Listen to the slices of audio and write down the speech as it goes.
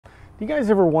Do you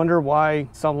guys ever wonder why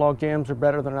some log jams are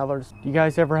better than others? Do you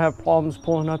guys ever have problems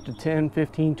pulling up to 10,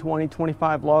 15, 20,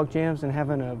 25 log jams and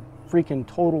having a freaking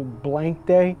total blank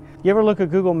day? You ever look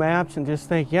at Google Maps and just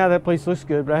think, yeah, that place looks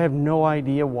good, but I have no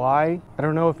idea why? I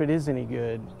don't know if it is any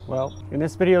good. Well, in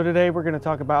this video today, we're going to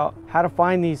talk about how to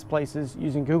find these places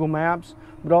using Google Maps,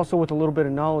 but also with a little bit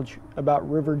of knowledge about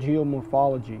river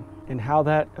geomorphology and how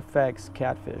that affects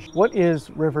catfish. What is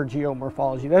river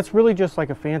geomorphology? That's really just like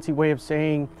a fancy way of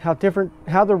saying how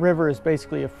the river is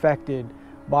basically affected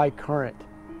by current,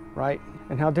 right?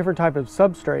 And how different type of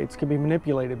substrates can be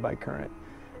manipulated by current.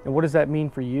 And what does that mean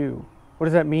for you? What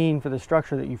does that mean for the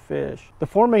structure that you fish? The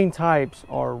four main types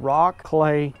are rock,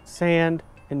 clay, sand,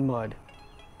 and mud,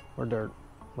 or dirt,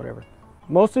 whatever.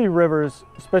 Most of the rivers,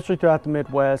 especially throughout the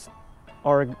Midwest,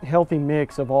 are a healthy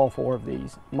mix of all four of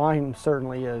these. Mine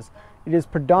certainly is. It is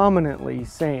predominantly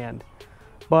sand,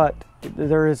 but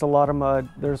there is a lot of mud,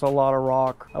 there's a lot of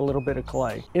rock, a little bit of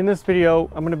clay. In this video,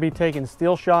 I'm going to be taking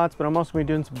still shots, but I'm also going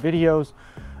to be doing some videos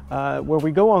where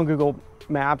we go on Google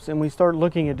Maps and we start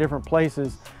looking at different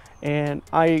places. And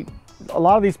a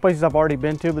lot of these places I've already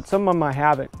been to, but some of them I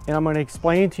haven't. And I'm going to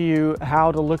explain to you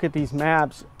how to look at these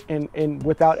maps and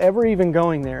without ever even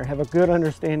going there, have a good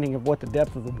understanding of what the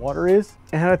depth of the water is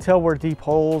and how to tell where deep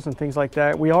holes and things like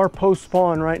that. We are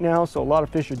post-spawn right now, so a lot of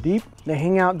fish are deep. They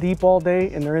hang out deep all day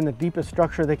and they're in the deepest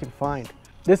structure they can find.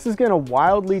 This is going to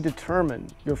wildly determine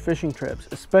your fishing trips,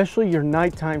 especially your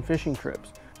nighttime fishing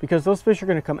trips, because those fish are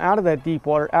going to come out of that deep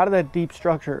water, out of that deep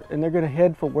structure, and they're going to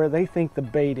head for where they think the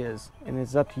bait is. And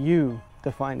it's up to you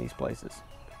to find these places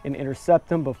and intercept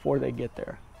them before they get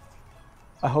there.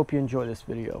 I hope you enjoy this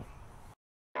video.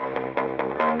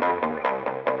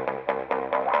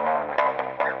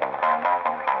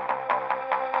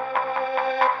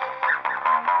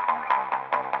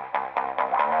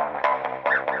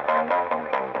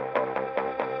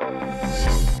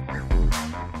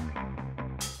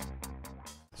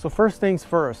 So first things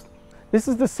first, this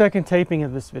is the second taping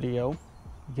of this video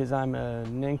because I'm a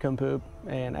nincompoop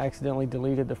and accidentally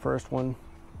deleted the first one.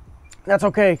 That's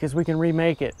okay, because we can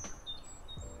remake it.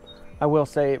 I will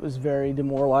say it was very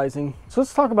demoralizing. So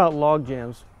let's talk about log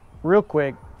jams real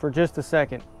quick for just a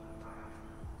second.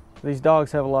 These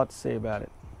dogs have a lot to say about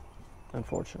it,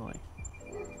 unfortunately.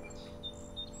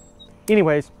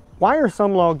 Anyways, why are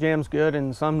some log jams good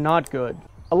and some not good?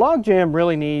 A log jam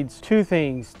really needs two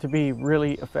things to be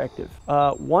really effective.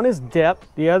 One is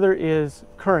depth, the other is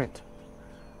current.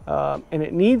 And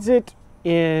it needs it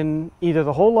in either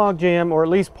the whole log jam or at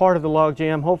least part of the log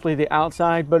jam, hopefully the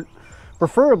outside, but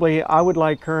preferably I would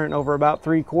like current over about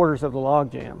 3/4 of the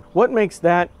log jam. What makes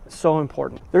that so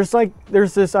important? There's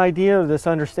this idea of this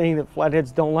understanding that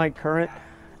flatheads don't like current.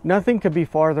 Nothing could be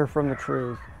farther from the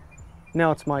truth. Now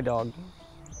it's my dog.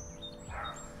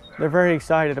 They're very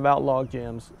excited about log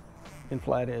jams and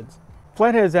flatheads.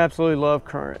 Flatheads absolutely love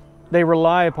current. They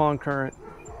rely upon current.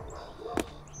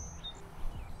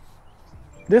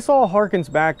 This all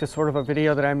harkens back to sort of a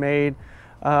video that I made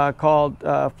called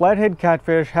FLATHEAD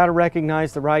Catfish, How to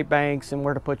Recognize the Right Banks and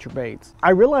Where to Put Your Baits.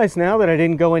 I realize now that I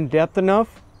didn't go in depth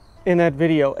enough in that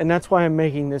video, and that's why I'm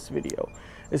making this video.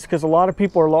 It's because a lot of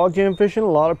people are log jam fishing, a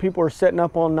lot of people are setting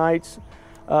up all nights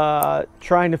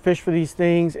trying to fish for these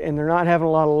things, and they're not having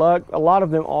a lot of luck. A lot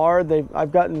of them are.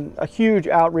 I've gotten a huge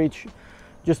outreach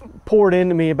just poured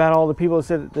into me about all the people that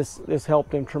said that this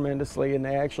helped them tremendously, and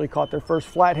they actually caught their first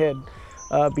flathead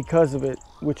because of it,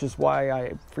 which is why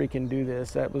I freaking do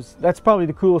this. That's probably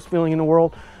the coolest feeling in the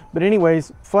world. But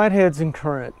anyways, flatheads and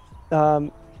current,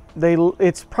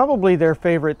 it's probably their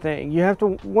favorite thing.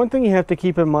 One thing you have to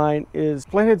keep in mind is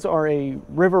flatheads are a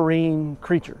riverine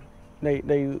creature. They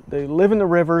live in the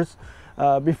rivers.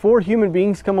 Before human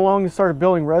beings come along and started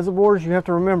building reservoirs, you have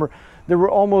to remember there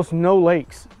were almost no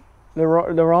lakes. There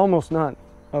were almost none.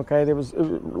 Okay, there was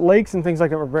lakes and things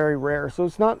like that were very rare. So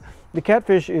it's not, the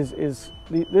catfish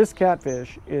this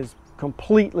catfish is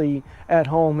completely at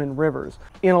home in rivers.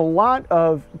 In a lot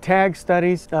of tag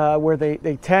studies where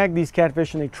they tag these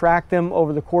catfish and they track them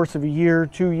over the course of a year,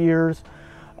 2 years,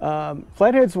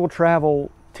 flatheads will travel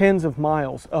tens of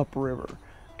miles upriver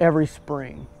every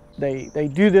spring. They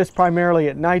do this primarily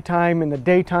at nighttime. In the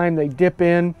daytime, they dip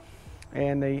in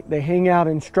and they hang out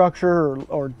in structure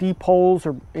or deep holes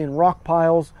or in rock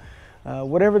piles,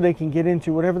 whatever they can get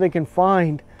into, whatever they can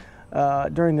find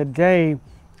during the day,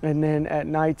 and then at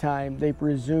nighttime they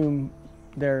resume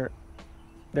their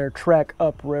trek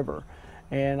upriver.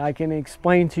 And I can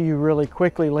explain to you really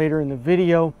quickly later in the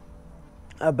video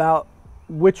about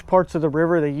which parts of the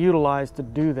river they utilize to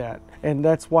do that. And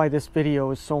that's why this video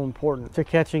is so important to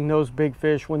catching those big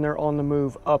fish when they're on the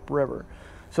move upriver.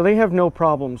 So they have no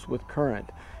problems with current.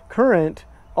 Current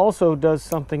also does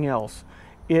something else.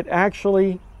 It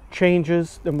actually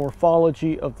changes the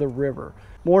morphology of the river,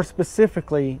 more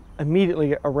specifically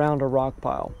immediately around a rock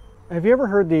pile. Have you ever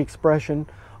heard the expression,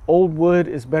 old wood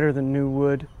is better than new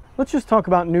wood? Let's just talk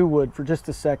about new wood for just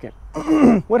a second.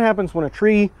 What happens when a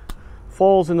tree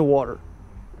falls in the water?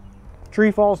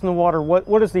 Tree falls in the water,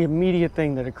 what is the immediate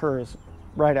thing that occurs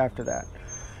right after that?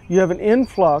 You have an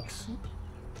influx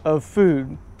of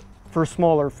food for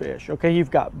smaller fish. Okay,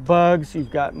 you've got bugs,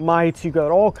 you've got mites, you've got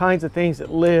all kinds of things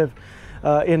that live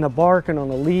in the bark and on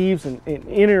the leaves and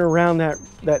in and around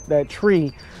that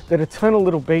tree that a ton of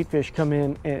little bait fish come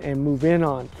in and move in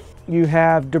on. You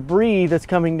have debris that's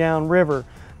coming down river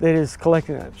that is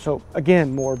collecting that. So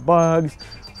again, more bugs,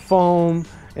 foam,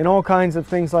 and all kinds of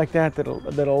things like that that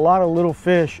a lot of little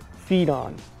fish feed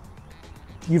on.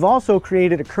 You've also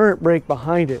created a current break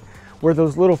behind it where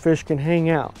those little fish can hang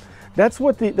out. Those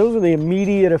are the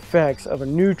immediate effects of a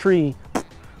new tree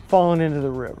falling into the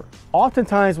river.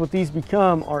 Oftentimes what these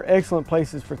become are excellent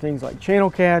places for things like channel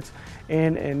cats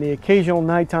and the occasional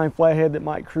nighttime flathead that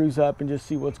might cruise up and just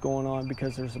see what's going on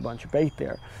because there's a bunch of bait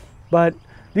there. But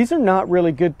these are not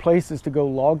really good places to go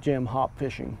logjam hop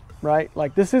fishing, right?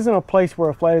 Like, this isn't a place where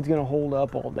a flathead's gonna hold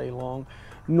up all day long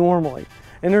normally.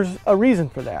 And there's a reason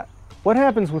for that. What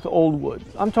happens with old wood?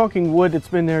 I'm talking wood that's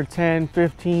been there 10,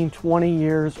 15, 20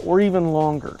 years, or even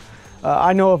longer.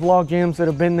 I know of log jams that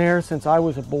have been there since I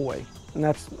was a boy, and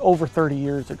that's over 30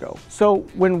 years ago. So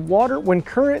when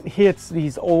current hits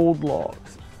these old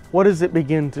logs, what does it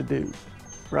begin to do,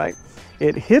 right?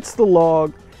 It hits the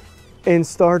log and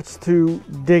starts to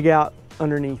dig out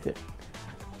underneath it.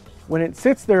 When it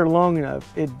sits there long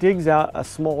enough, it digs out a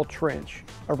small trench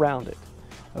around it.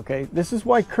 Okay, this is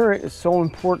why current is so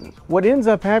important. What ends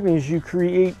up happening is you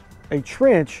create a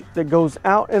trench that goes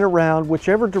out and around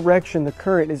whichever direction the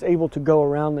current is able to go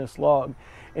around this log.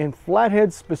 And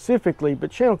flatheads specifically,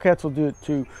 but channel cats will do it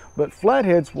too, but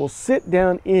flatheads will sit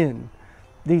down in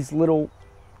these little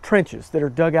trenches that are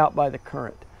dug out by the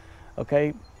current.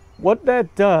 Okay, what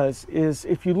that does is,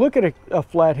 if you look at a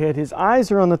flathead, his eyes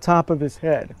are on the top of his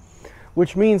head,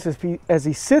 which means as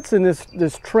he sits in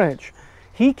this trench,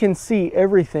 he can see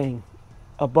everything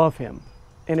above him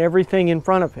and everything in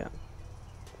front of him,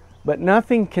 but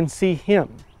nothing can see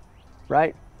him,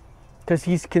 right? Because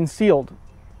he's concealed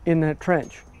in that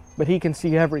trench, but he can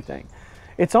see everything.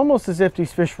 It's almost as if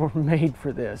these fish were made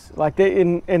for this, like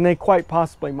and they quite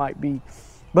possibly might be.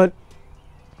 But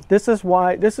this is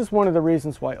one of the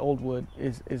reasons why old wood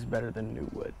is better than new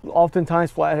wood.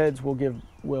 Oftentimes flatheads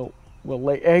will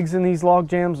lay eggs in these log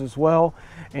jams as well,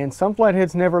 and some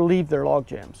flatheads never leave their log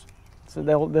jams. So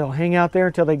they'll hang out there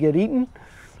until they get eaten,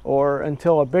 or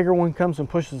until a bigger one comes and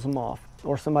pushes them off,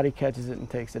 or somebody catches it and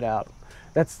takes it out.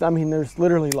 I mean, there's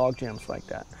literally log jams like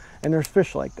that, and there's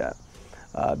fish like that,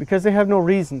 because they have no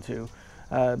reason to.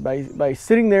 By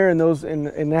sitting there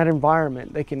in that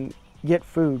environment, they can get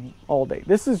food all day.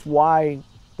 This is why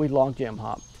we log jam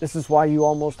hop. This is why you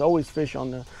almost always fish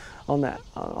on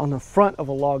the front of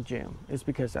a log jam, is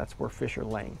because that's where fish are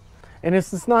laying. And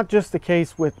it's not just the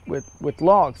case with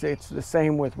logs. It's the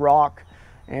same with rock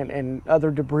and other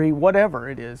debris, whatever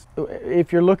it is.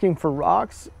 If you're looking for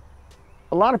rocks,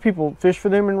 a lot of people fish for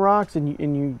them in rocks,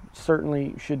 and you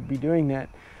certainly should be doing that.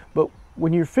 But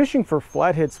when you're fishing for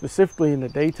flathead specifically in the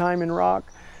daytime in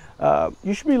rock,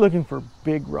 you should be looking for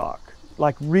big rock,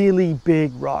 like really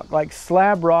big rock, like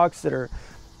slab rocks that are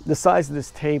the size of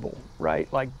this table,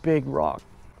 right? Like big rock.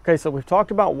 Okay, so we've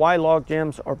talked about why log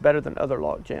jams are better than other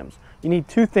log jams. You need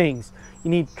two things. You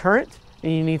need current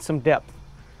and you need some depth,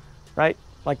 right?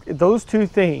 Like, those two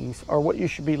things are what you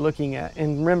should be looking at.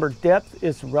 And remember, depth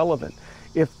is relevant.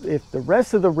 If the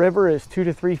rest of the river is 2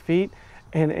 to 3 feet,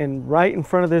 and right in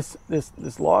front of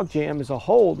this log jam is a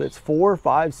hole that's 4,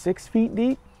 5, 6 feet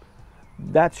deep,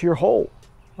 that's your hole.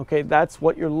 Okay, that's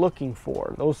what you're looking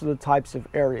for. Those are the types of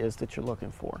areas that you're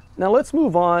looking for. Now let's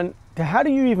move on to how do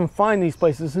you even find these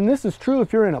places. And this is true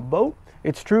if you're in a boat.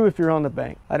 It's true if you're on the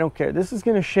bank. I don't care. This is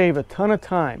going to shave a ton of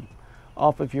time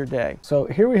off of your day. So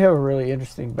here we have a really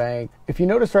interesting bank. If you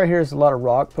notice right here, there's a lot of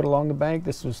rock put along the bank.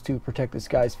 This was to protect this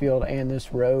guy's field and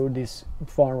this road. These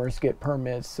farmers get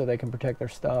permits so they can protect their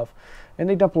stuff, and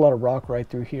they dump a lot of rock right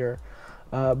through here.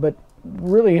 But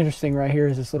really interesting right here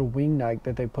is this little wing dike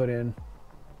that they put in.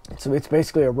 So it's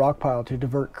basically a rock pile to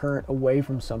divert current away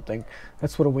from something.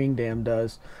 That's what a wing dam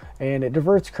does, and it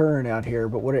diverts current out here.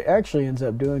 But what it actually ends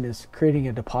up doing is creating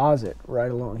a deposit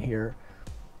right along here.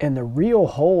 And the real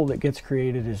hole that gets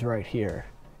created is right here.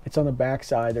 It's on the back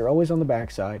side. They're always on the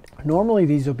back side. Normally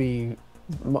these will be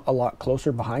a lot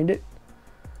closer behind it,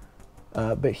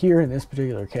 But here in this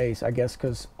particular case, I guess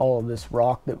because all of this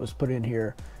rock that was put in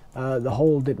here, the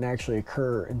hole didn't actually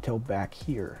occur until back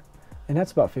here. And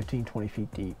that's about 15-20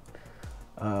 feet deep.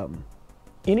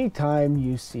 Anytime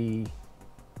you see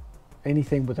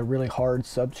anything with a really hard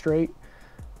substrate,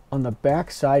 on the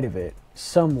back side of it,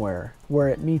 somewhere where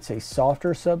it meets a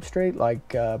softer substrate,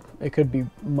 like it could be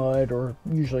mud or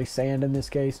usually sand in this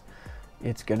case,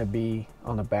 it's going to be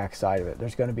on the back side of it.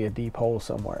 There's going to be a deep hole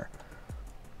somewhere.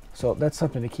 So that's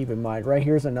something to keep in mind. Right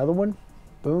here's another one.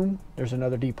 Boom. There's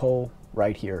another deep hole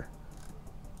right here.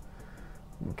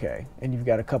 Okay. And you've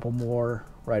got a couple more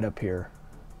right up here.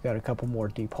 Got a couple more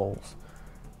deep holes.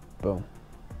 Boom.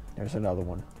 There's another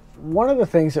one. One of the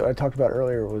things that I talked about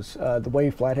earlier was the way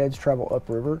flatheads travel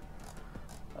upriver.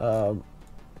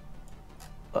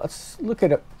 Let's look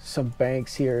at some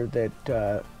banks here that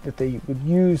that they would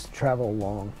use to travel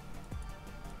along.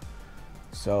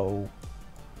 So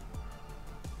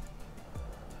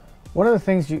one of the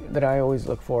things that I always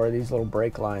look for are these little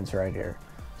break lines right here.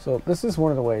 So this is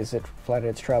one of the ways that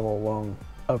flatheads travel along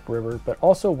upriver, but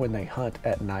also when they hunt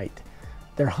at night,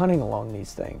 they're hunting along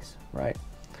these things, right?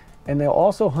 And they'll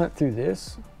also hunt through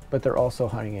this, but they're also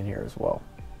hunting in here as well.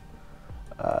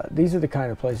 These are the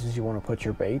kind of places you want to put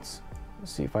your baits.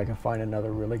 Let's see if I can find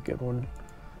another really good one.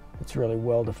 It's really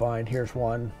well defined. Here's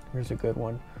one. Here's a good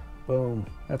one. Boom.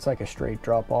 That's like a straight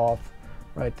drop off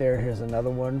right there. Here's another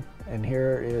one. And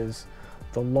here is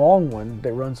the long one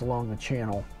that runs along the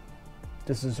channel.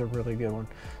 This is a really good one.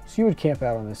 So you would camp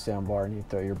out on this sandbar and you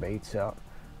throw your baits out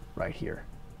right here.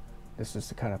 This is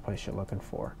the kind of place you're looking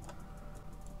for.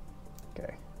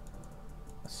 Okay.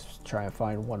 Let's try and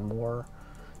find one more.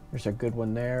 There's a good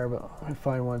one there, but I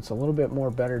find one that's a little bit more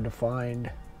better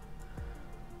defined.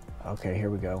 Okay, here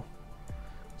we go.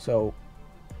 So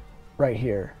right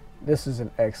here, this is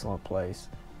an excellent place.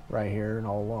 Right here and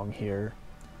all along here.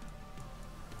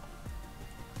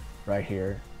 Right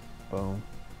here. Boom.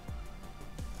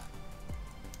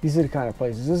 These are the kind of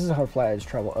places. This is how flatheads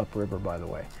travel upriver, by the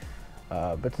way.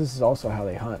 But this is also how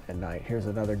they hunt at night. Here's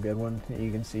another good one that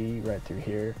you can see right through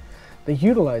here. They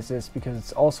utilize this because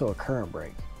it's also a current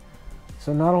break.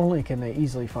 So not only can they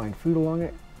easily find food along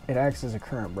it, it acts as a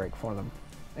current break for them.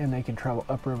 And they can travel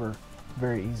upriver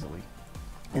very easily.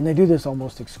 And they do this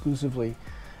almost exclusively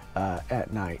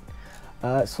at night.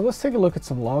 So let's take a look at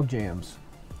some log jams.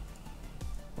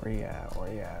 Where you at?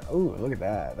 Where you at? Oh, look at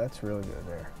that. That's really good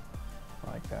there.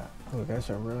 I like that. Oh,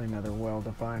 that's a really another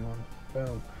well-defined one.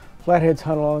 Boom. Flatheads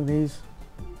hunt along these.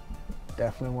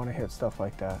 Definitely want to hit stuff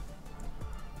like that.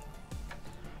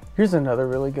 Here's another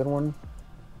really good one.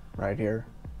 Right here.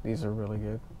 These are really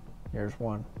good. Here's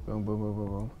one. Boom, boom, boom, boom,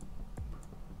 boom.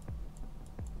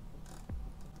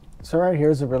 So right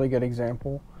here is a really good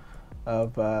example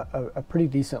of a pretty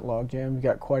decent log jam. You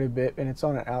got quite a bit, and it's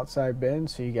on an outside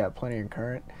bend, so you got plenty of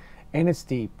current, and it's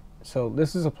deep. So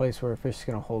this is a place where a fish is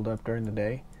going to hold up during the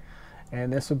day,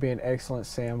 and this would be an excellent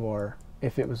sandbar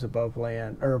if it was above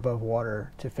land or above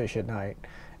water to fish at night.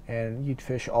 And you'd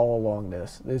fish all along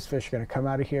this. These fish are going to come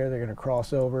out of here, they're going to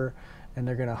cross over, and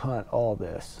they're going to hunt all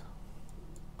this.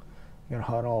 They're going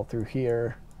to hunt all through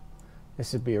here.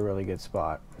 This would be a really good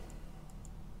spot.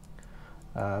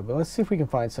 But let's see if we can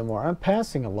find some more. I'm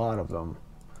passing a lot of them.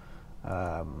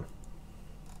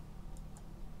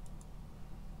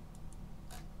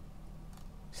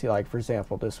 See, like for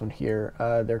example, this one here.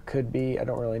 There could be, I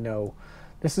don't really know.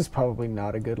 This is probably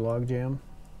not a good log jam.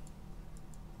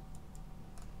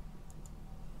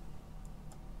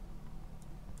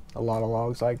 A lot of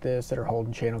logs like this that are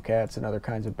holding channel cats and other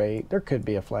kinds of bait. There could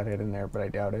be a flathead in there, but I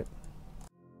doubt it.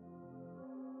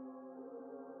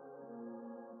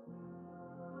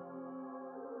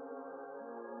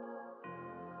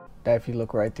 If you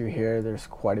look right through here, there's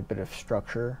quite a bit of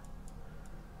structure.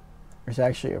 There's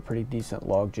actually a pretty decent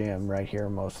log jam right here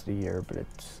most of the year, but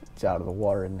it's out of the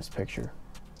water in this picture.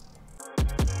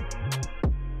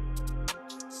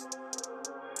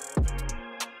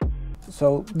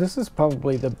 So this is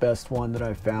probably the best one that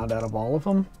I've found out of all of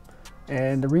them.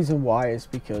 And the reason why is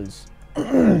because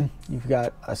you've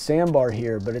got a sandbar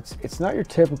here, but it's not your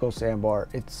typical sandbar.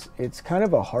 It's kind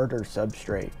of a harder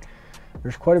substrate.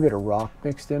 There's quite a bit of rock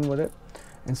mixed in with it.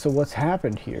 And so what's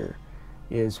happened here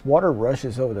is water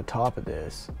rushes over the top of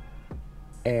this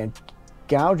and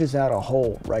gouges out a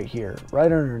hole right here,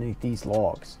 right underneath these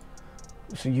logs.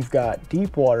 So you've got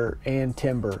deep water and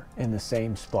timber in the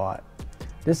same spot.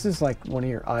 This is like one of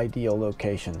your ideal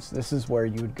locations. This is where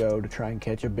you would go to try and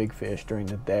catch a big fish during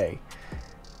the day.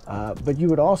 But you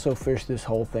would also fish this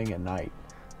whole thing at night.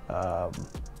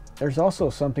 There's also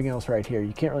something else right here.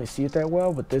 You can't really see it that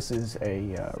well, but this is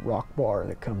a rock bar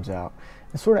that comes out.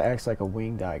 It sort of acts like a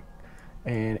wing dike.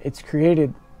 and it's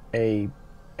created a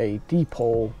deep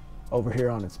hole over here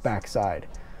on its backside,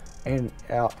 and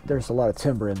there's a lot of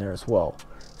timber in there as well.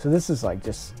 So this is like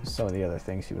just some of the other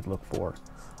things you would look for.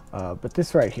 But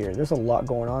this right here, there's a lot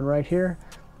going on right here,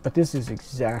 but this is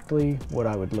exactly what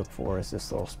I would look for, is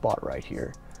this little spot right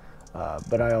here.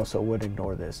 But I also would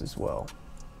ignore this as well.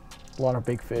 A lot of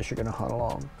big fish are going to hunt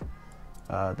along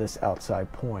this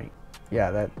outside point.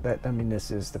 Yeah, I mean,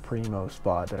 this is the primo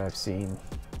spot that I've seen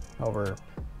over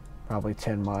probably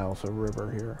 10 miles of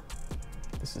river here.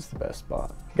 This is the best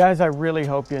spot. Guys, I really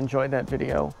hope you enjoyed that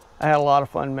video. I had a lot of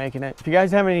fun making it. If you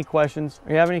guys have any questions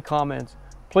or you have any comments,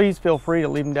 please feel free to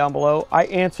leave them down below. I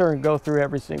answer and go through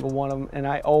every single one of them, and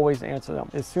I always answer them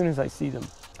as soon as I see them.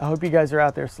 I hope you guys are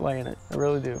out there slaying it. I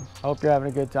really do. I hope you're having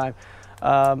a good time.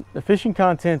 The fishing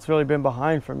content's really been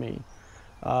behind for me.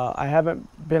 I haven't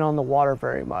been on the water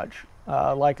very much.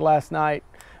 Like last night,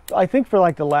 I think for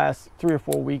like the last 3 or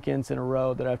 4 weekends in a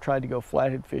row that I've tried to go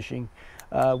flathead fishing,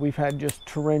 we've had just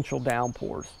torrential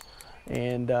downpours.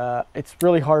 And it's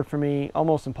really hard for me,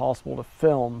 almost impossible to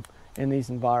film in these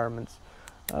environments.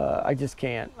 I just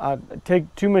can't. I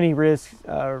take too many risks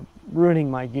ruining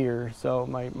my gear. So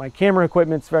my camera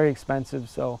equipment's very expensive,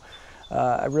 so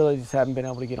I really just haven't been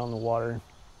able to get on the water.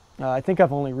 I think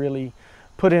I've only really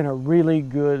put in a really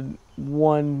good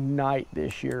one night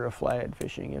this year of flathead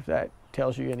fishing, if that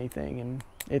tells you anything. And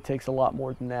it takes a lot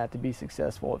more than that to be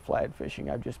successful at flathead fishing.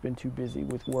 I've just been too busy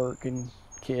with work and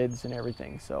kids and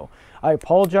everything. So I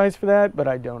apologize for that, but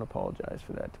I don't apologize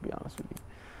for that, to be honest with you.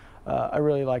 I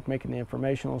really like making the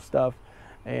informational stuff,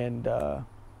 and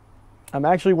I'm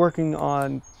actually working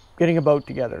on getting a boat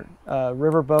together.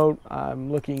 River boat.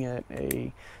 I'm looking at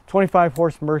a 25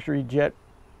 horse Mercury jet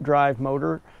drive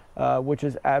motor, which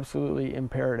is absolutely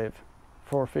imperative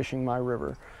for fishing my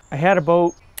river. I had a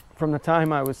boat from the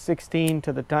time I was 16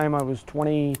 to the time I was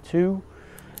 22,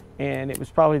 and it was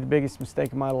probably the biggest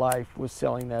mistake of my life was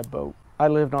selling that boat. I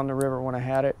lived on the river when I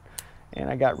had it, and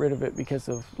I got rid of it because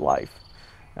of life.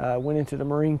 Went into the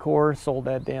Marine Corps, sold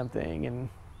that damn thing, and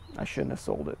I shouldn't have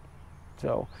sold it.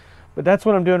 So, but that's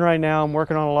what I'm doing right now. I'm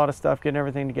working on a lot of stuff, getting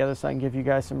everything together so I can give you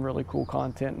guys some really cool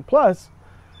content. And plus,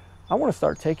 I want to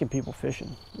start taking people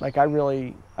fishing. Like I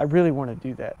really want to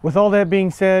do that. With all that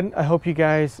being said, I hope you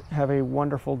guys have a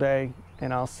wonderful day,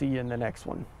 and I'll see you in the next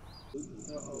one.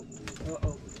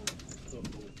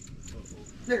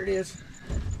 There it is.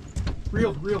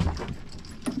 Reel.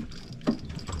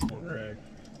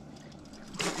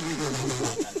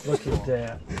 Look at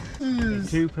that. A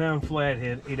 2-pound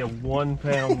flathead ate a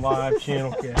 1-pound live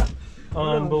channel cat.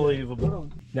 Unbelievable.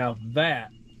 Now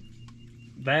that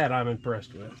I'm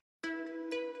impressed with.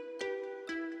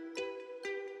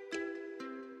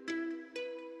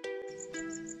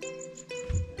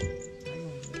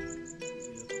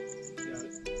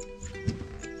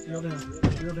 Reel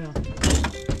down.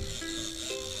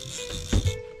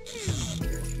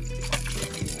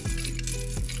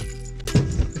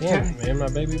 Yeah, man, my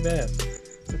baby bass.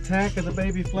 Attack of the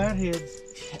baby flatheads.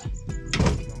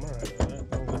 I'm all right with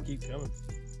that. I'll keep coming.